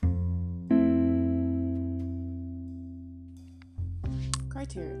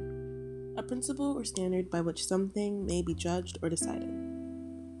Criterion, a principle or standard by which something may be judged or decided.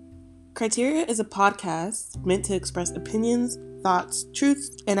 Criteria is a podcast meant to express opinions, thoughts, truths,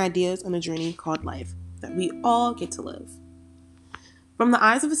 and ideas on a journey called life that we all get to live. From the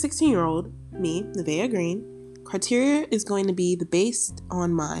eyes of a 16-year-old, me, Nevaeh Green, criteria is going to be based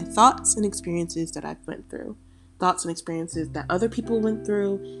on my thoughts and experiences that I've went through, thoughts and experiences that other people went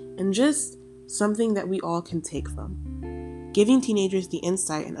through, and just something that we all can take from. Giving teenagers the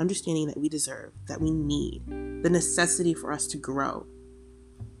insight and understanding that we deserve, that we need, the necessity for us to grow.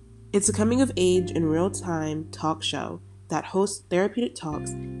 It's a coming of age in real time talk show that hosts therapeutic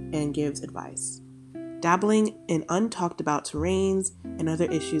talks and gives advice. Dabbling in untalked about terrains and other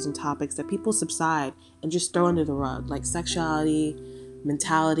issues and topics that people subside and just throw under the rug, like sexuality,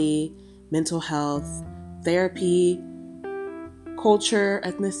 mentality, mental health, therapy, culture,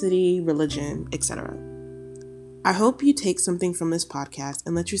 ethnicity, religion, etc. I hope you take something from this podcast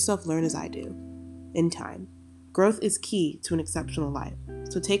and let yourself learn as I do. In time, growth is key to an exceptional life.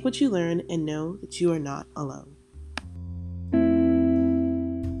 So take what you learn and know that you are not alone.